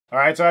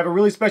Alright, so I have a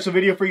really special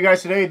video for you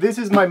guys today. This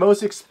is my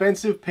most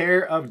expensive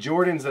pair of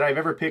Jordans that I've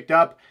ever picked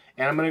up,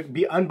 and I'm going to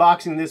be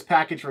unboxing this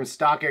package from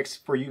StockX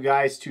for you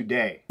guys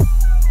today.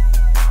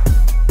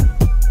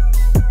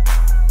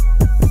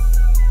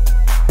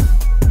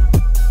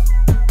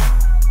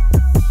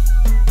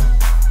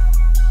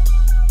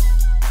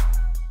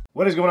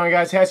 What is going on,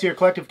 guys? Hess here,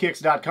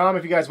 CollectiveKicks.com.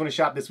 If you guys want to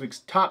shop this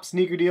week's top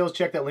sneaker deals,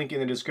 check that link in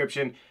the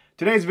description.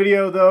 Today's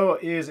video, though,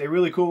 is a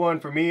really cool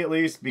one for me, at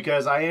least,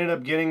 because I ended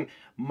up getting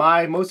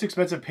my most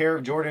expensive pair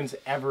of Jordans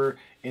ever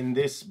in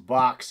this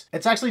box.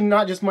 It's actually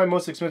not just my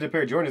most expensive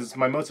pair of Jordans, it's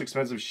my most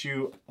expensive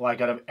shoe, like,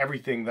 out of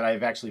everything that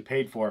I've actually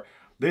paid for.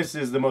 This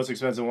is the most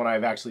expensive one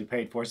I've actually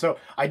paid for. So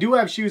I do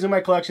have shoes in my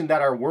collection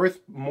that are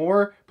worth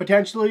more,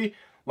 potentially,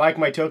 like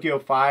my Tokyo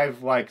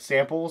 5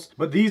 samples,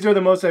 but these are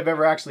the most I've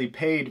ever actually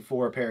paid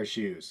for a pair of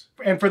shoes.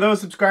 And for those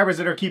subscribers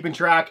that are keeping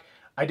track,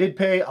 I did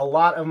pay a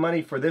lot of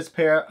money for this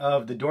pair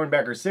of the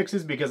Dornbecker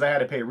 6s because I had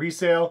to pay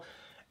resale,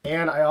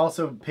 and I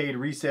also paid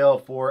resale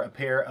for a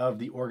pair of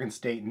the Oregon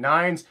State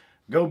 9s.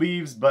 Go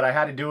Beavs, but I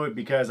had to do it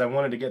because I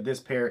wanted to get this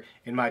pair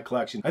in my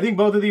collection. I think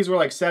both of these were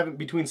like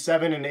between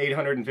 $700 and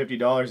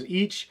 $850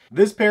 each.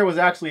 This pair was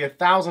actually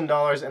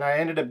 $1,000, and I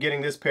ended up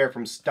getting this pair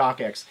from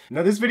StockX.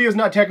 Now, this video is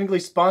not technically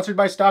sponsored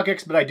by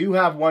StockX, but I do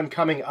have one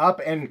coming up,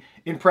 and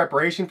in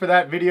preparation for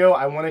that video,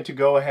 I wanted to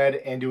go ahead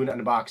and do an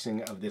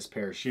unboxing of this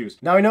pair of shoes.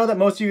 Now, I know that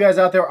most of you guys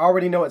out there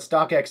already know what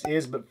StockX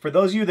is, but for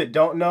those of you that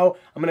don't know,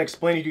 I'm going to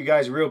explain it to you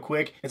guys real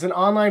quick. It's an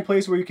online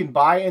place where you can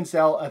buy and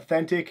sell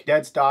authentic,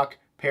 dead stock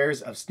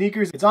pairs of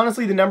sneakers. It's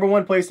honestly the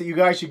 #1 place that you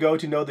guys should go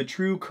to know the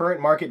true current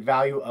market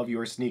value of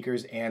your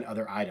sneakers and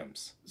other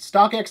items.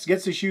 StockX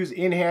gets the shoes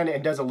in hand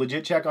and does a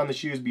legit check on the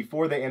shoes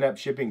before they end up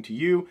shipping to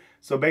you.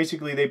 So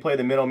basically they play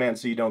the middleman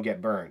so you don't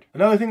get burned.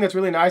 Another thing that's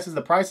really nice is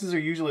the prices are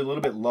usually a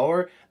little bit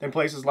lower than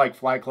places like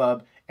Flight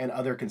Club and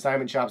other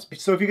consignment shops.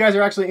 So if you guys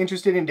are actually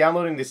interested in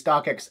downloading the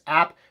StockX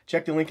app,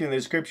 check the link in the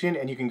description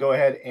and you can go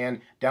ahead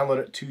and download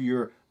it to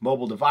your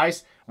mobile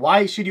device.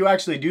 Why should you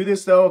actually do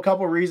this, though? A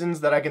couple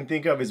reasons that I can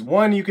think of is,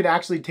 one, you can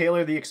actually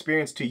tailor the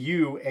experience to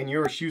you and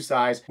your shoe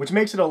size, which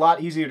makes it a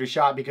lot easier to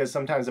shop because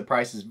sometimes the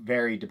prices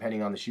vary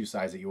depending on the shoe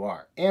size that you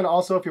are. And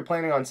also, if you're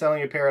planning on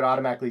selling a pair, it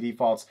automatically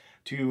defaults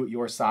to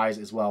your size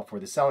as well for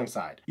the selling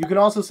side. You can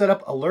also set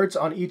up alerts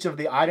on each of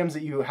the items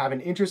that you have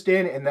an interest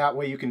in, and that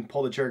way you can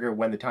pull the trigger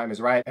when the time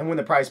is right and when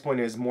the price point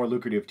is more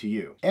lucrative to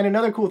you. And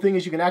another cool thing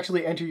is you can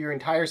actually enter your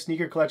entire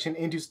sneaker collection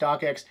into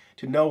StockX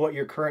to know what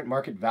your current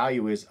market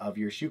value is of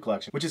your shoe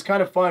collection, which is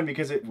kind of fun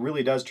because it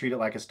really does treat it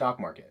like a stock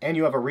market. And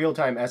you have a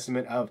real-time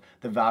estimate of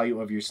the value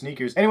of your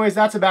sneakers. Anyways,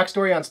 that's a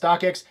backstory on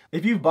StockX.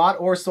 If you've bought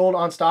or sold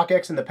on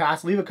StockX in the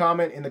past, leave a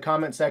comment in the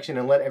comment section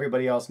and let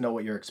everybody else know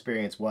what your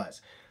experience was.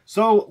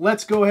 So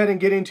let's go ahead and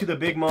get into the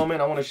big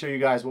moment. I want to show you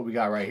guys what we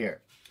got right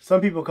here. Some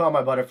people call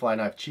my butterfly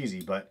knife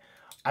cheesy, but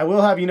I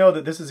will have you know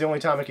that this is the only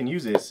time I can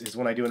use this is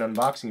when I do an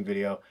unboxing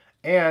video.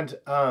 And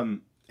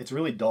it's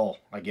really dull.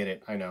 I get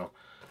it. I know.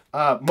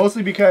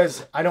 Mostly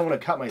because I don't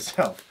want to cut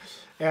myself.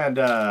 And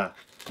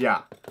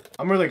yeah,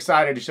 I'm really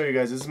excited to show you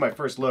guys. This is my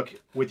first look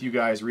with you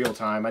guys real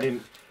time. I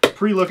didn't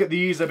pre-look at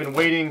these. I've been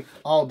waiting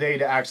all day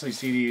to actually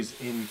see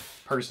these in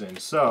person.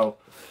 So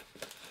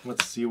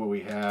let's see what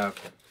we have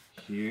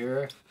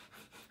here.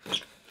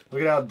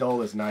 Look at how dull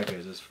this knife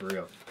is. It's for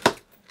real.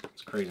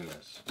 It's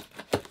craziness.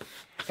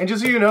 And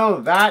just so you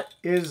know, that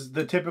is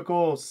the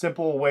typical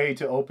simple way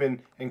to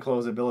open and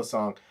close a billet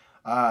song.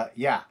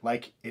 Yeah,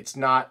 like it's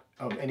not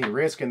of any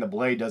risk and the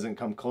blade doesn't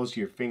come close to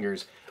your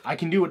fingers. I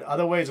can do it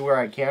other ways where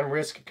I can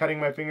risk cutting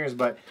my fingers,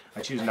 but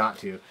I choose not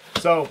to.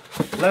 So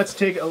let's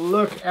take a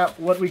look at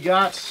what we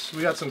got.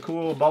 We got some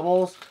cool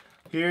bubbles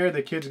here.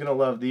 The kid's gonna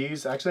love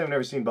these. Actually, I've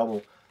never seen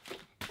bubbles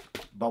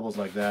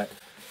like that,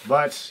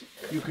 but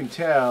you can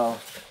tell.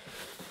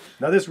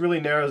 Now this really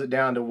narrows it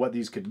down to what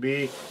these could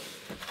be.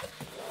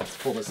 Let's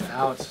pull this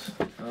out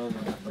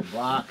of the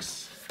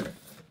box.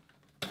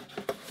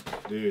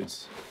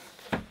 Dudes.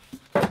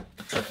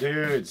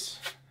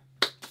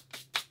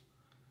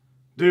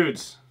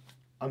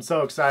 I'm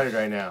so excited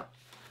right now.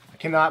 I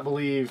cannot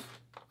believe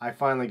I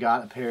finally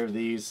got a pair of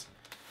these.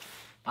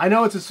 I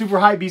know it's a super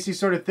high BC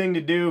sort of thing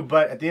to do,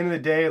 but at the end of the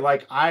day,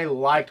 like, I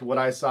liked what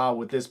I saw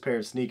with this pair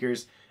of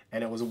sneakers,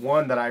 and it was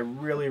one that I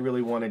really,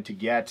 really wanted to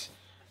get.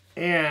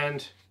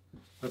 And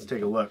let's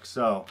take a look.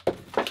 So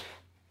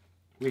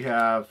we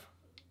have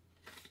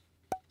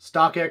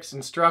StockX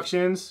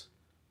instructions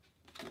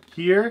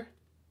here.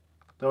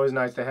 It's always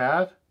nice to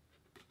have.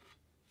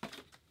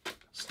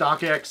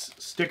 StockX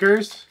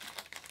stickers.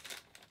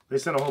 They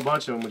sent a whole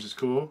bunch of them, which is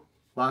cool.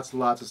 Lots and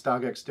lots of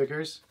StockX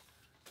stickers.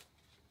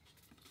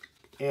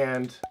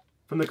 And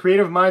from the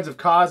creative minds of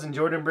Cause and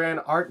Jordan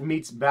Brand, art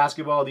meets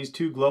basketball. These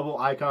two global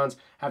icons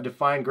have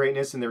defined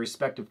greatness in their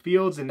respective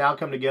fields and now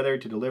come together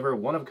to deliver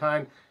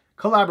one-of-a-kind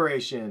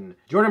collaboration.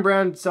 Jordan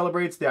Brand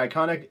celebrates the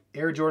iconic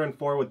Air Jordan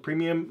 4 with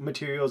premium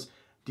materials,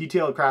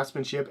 detailed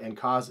craftsmanship, and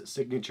Cause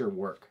signature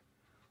work.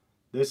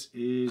 This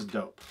is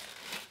dope.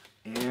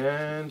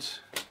 And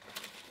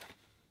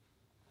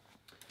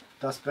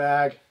dust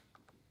bag.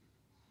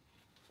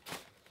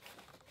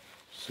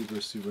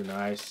 super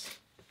nice.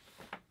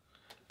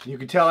 You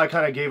can tell I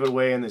kind of gave it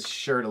away in this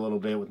shirt a little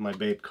bit with my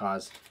Babe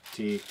Cause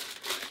tee.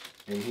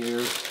 And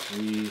here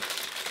we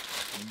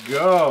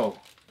go.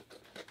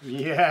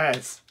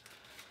 Yes.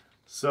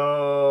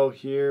 So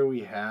here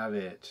we have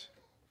it.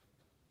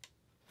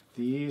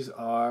 These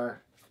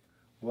are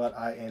what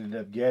I ended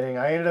up getting.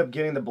 I ended up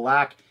getting the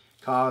black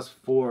Cause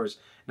 4s.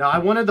 Now I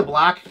wanted the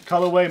black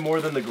colorway more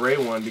than the gray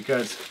one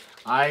because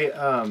I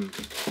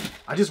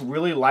just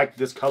really like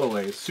this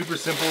colorway. It's super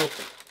simple,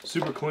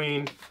 super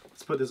clean.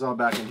 Let's put this all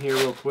back in here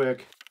real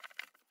quick.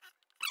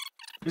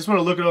 Just want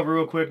to look it over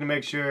real quick to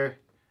make sure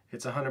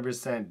it's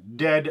 100%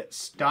 dead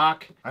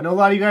stock. I know a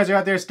lot of you guys are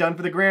out there stunned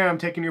for the gram,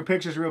 taking your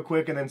pictures real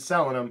quick and then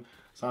selling them.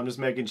 So I'm just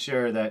making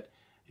sure that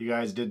you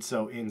guys did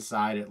so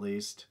inside at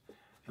least.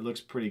 It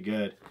looks pretty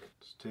good.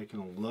 Just taking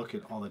a look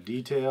at all the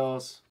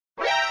details.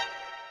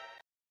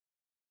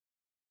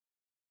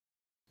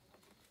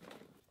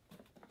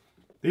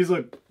 These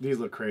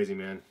look crazy,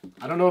 man.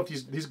 I don't know if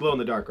these glow in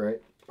the dark,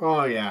 right?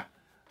 Oh yeah,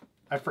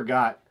 I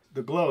forgot.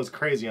 The glow is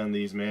crazy on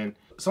these, man.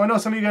 So I know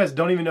some of you guys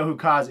don't even know who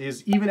Cause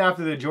is. Even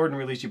after the Jordan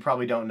release, you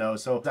probably don't know.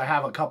 So I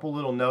have a couple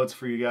little notes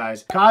for you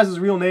guys. Cause's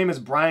real name is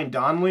Brian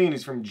Donnelly, and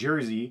he's from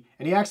Jersey.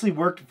 And he actually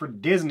worked for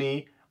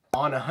Disney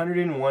on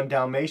 101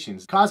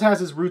 Dalmatians. Cause has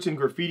his roots in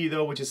graffiti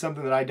though, which is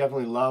something that I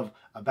definitely love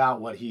about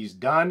what he's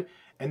done.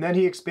 And then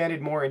he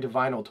expanded more into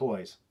vinyl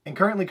toys. And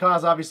currently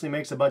Cause obviously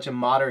makes a bunch of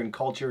modern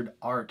cultured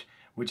art,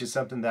 which is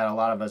something that a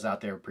lot of us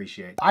out there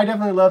appreciate. I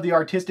definitely love the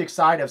artistic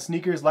side of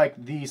sneakers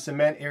like the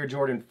Cement Air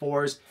Jordan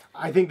 4s.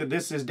 I think that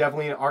this is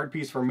definitely an art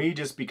piece for me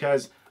just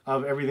because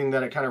of everything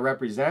that it kind of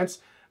represents.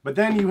 But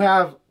then you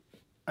have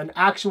an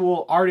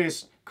actual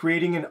artist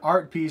creating an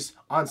art piece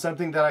on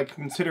something that I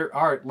consider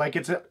art. Like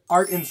it's an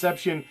art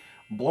inception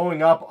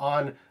blowing up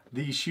on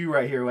the shoe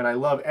right here, and I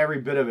love every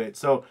bit of it.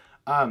 So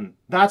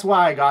that's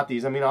why I got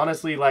these. I mean,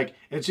 honestly, like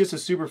it's just a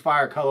super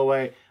fire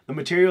colorway. The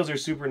materials are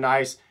super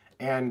nice.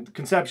 And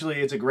conceptually,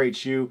 it's a great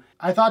shoe.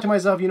 I thought to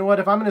myself, you know what,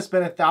 if I'm gonna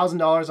spend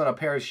 $1,000 on a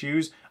pair of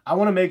shoes, I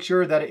wanna make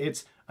sure that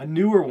it's a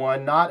newer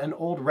one, not an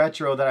old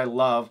retro that I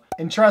love.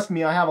 And trust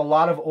me, I have a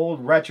lot of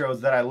old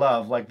retros that I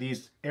love, like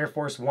these Air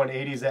Force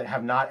 180s that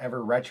have not ever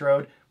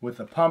retroed with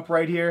the pump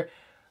right here.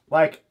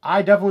 Like,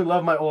 I definitely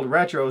love my old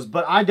retros,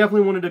 but I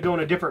definitely wanted to go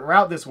in a different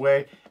route this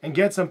way and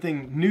get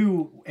something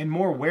new and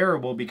more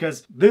wearable,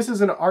 because this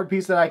is an art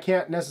piece that I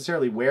can't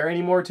necessarily wear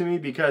anymore to me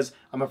because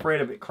I'm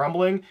afraid of it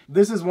crumbling.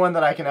 This is one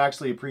that I can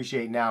actually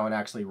appreciate now and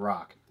actually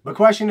rock. But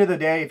question of the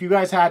day, if you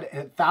guys had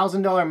a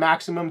 $1,000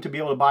 maximum to be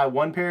able to buy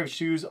one pair of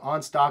shoes on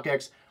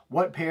StockX,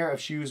 what pair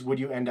of shoes would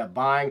you end up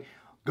buying?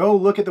 Go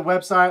look at the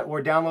website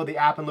or download the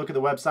app and look at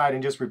the website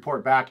and just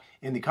report back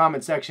in the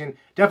comment section.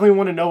 Definitely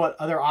want to know what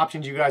other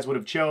options you guys would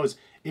have chose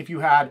if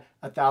you had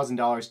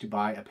 $1,000 to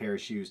buy a pair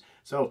of shoes.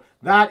 So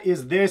that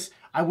is this.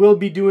 I will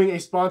be doing a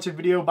sponsored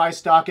video by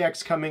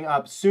StockX coming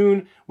up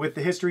soon with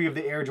the history of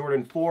the Air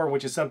Jordan 4,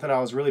 which is something I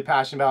was really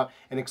passionate about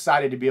and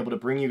excited to be able to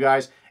bring you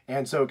guys.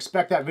 And so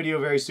expect that video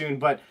very soon.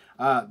 But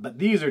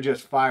these are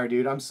just fire,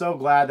 dude. I'm so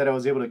glad that I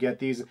was able to get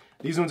these.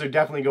 These ones are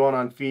definitely going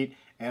on feet,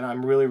 and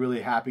I'm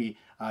really happy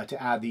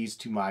to add these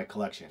to my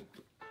collection.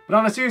 But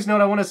on a serious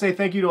note, I want to say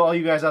thank you to all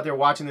you guys out there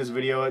watching this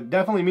video. It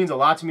definitely means a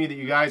lot to me that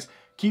you guys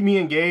keep me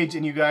engaged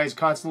and you guys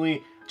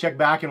constantly check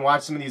back and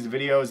watch some of these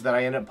videos that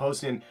I end up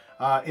posting.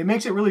 It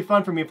makes it really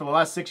fun for me for the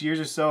last 6 years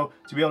or so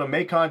to be able to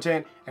make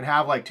content and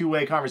have like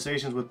two-way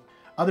conversations with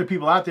other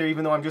people out there,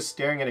 even though I'm just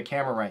staring at a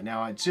camera right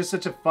now. It's just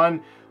such a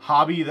fun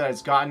hobby that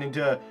it's gotten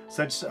into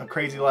such a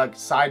crazy like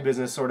side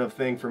business sort of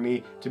thing for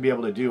me to be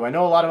able to do. I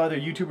know a lot of other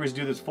YouTubers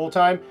do this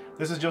full-time.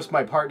 This is just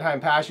my part-time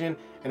passion,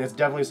 and it's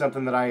definitely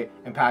something that I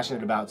am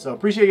passionate about. So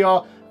appreciate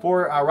y'all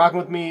for rocking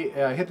with me.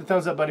 Hit the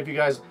thumbs up button if you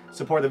guys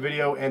support the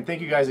video, and thank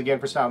you guys again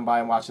for stopping by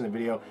and watching the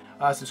video.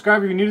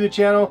 Subscribe if you're new to the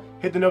channel.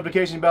 Hit the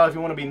notification bell if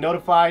you want to be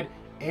notified,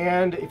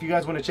 and if you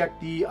guys want to check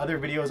the other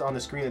videos on the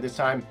screen at this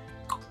time,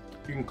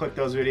 you can click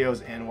those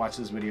videos and watch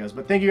those videos.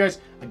 But thank you guys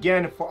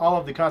again for all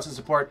of the constant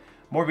support.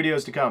 More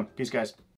videos to come. Peace, guys.